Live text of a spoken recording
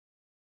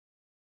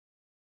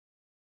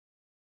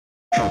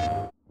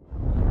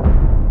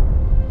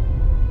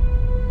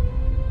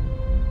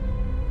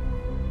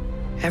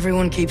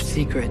Everyone keeps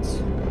secrets.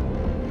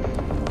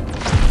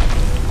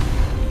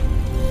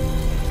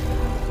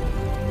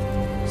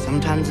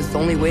 Sometimes it's the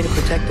only way to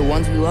protect the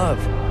ones we love.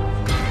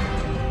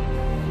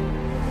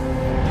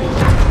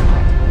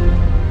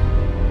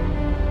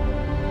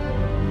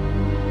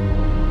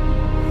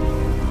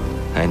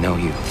 I know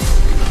you.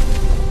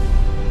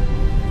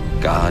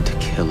 God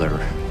Killer.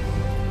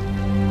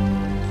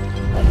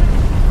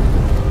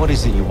 What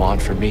is it you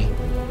want from me?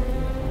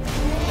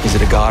 Is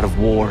it a god of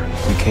war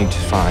you came to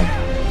find?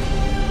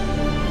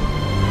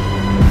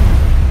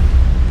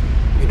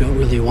 You don't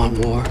really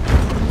want war,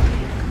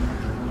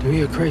 do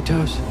you,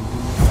 Kratos?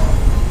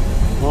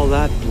 All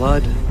that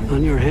blood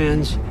on your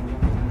hands?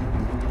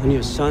 On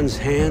your son's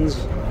hands?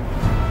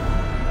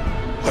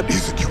 What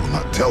is it you will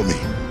not tell me?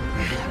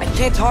 I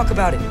can't talk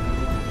about it,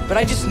 but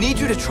I just need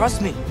you to trust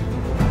me.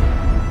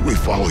 We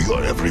follow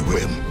your every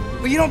whim.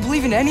 But you don't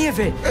believe in any of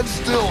it. And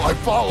still I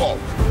follow.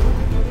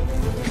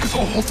 Because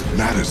all that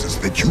matters is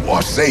that you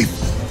are safe.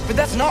 But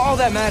that's not all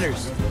that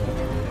matters.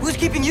 Who's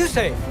keeping you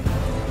safe?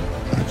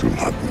 I do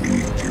not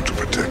need you to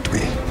protect me.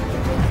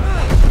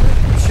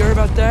 You sure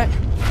about that?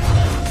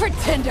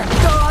 Pretender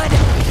god!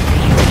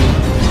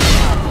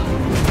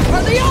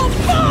 For the old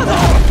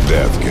father!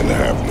 Death can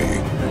have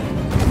me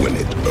when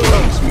it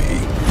earns me.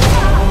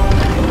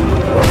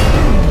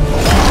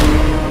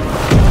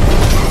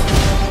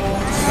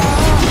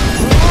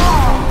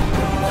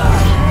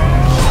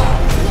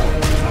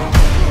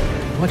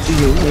 What do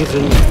you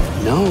even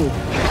know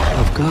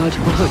of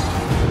godhood?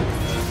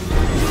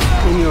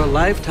 In your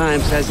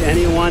lifetimes, has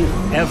anyone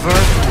ever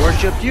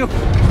worshipped you?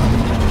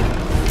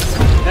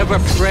 Ever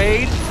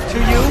prayed to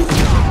you?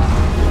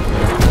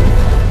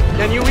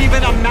 Can you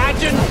even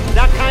imagine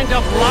that kind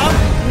of love?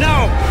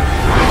 No!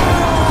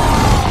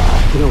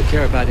 You don't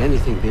care about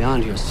anything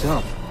beyond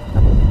yourself.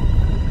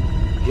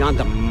 Beyond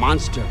the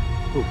monster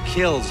who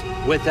kills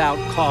without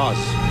cause.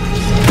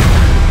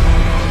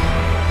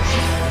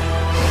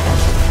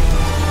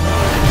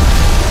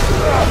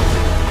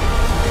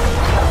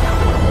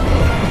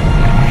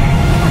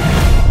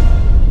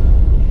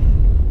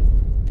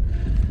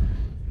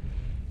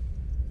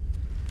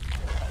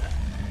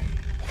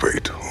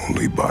 Fate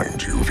only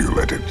binds you if you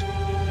let it.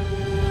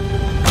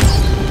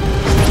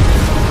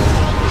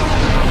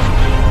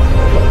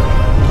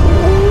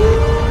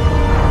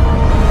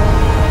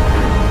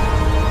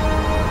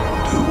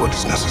 Do what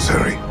is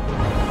necessary.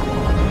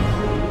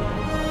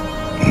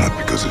 Not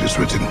because it is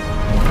written.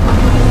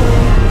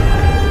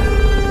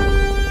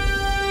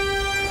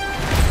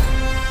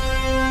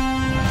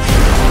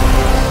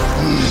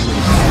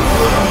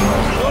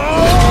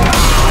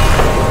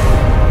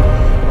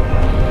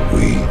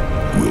 We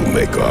will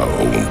make our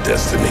own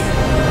destiny.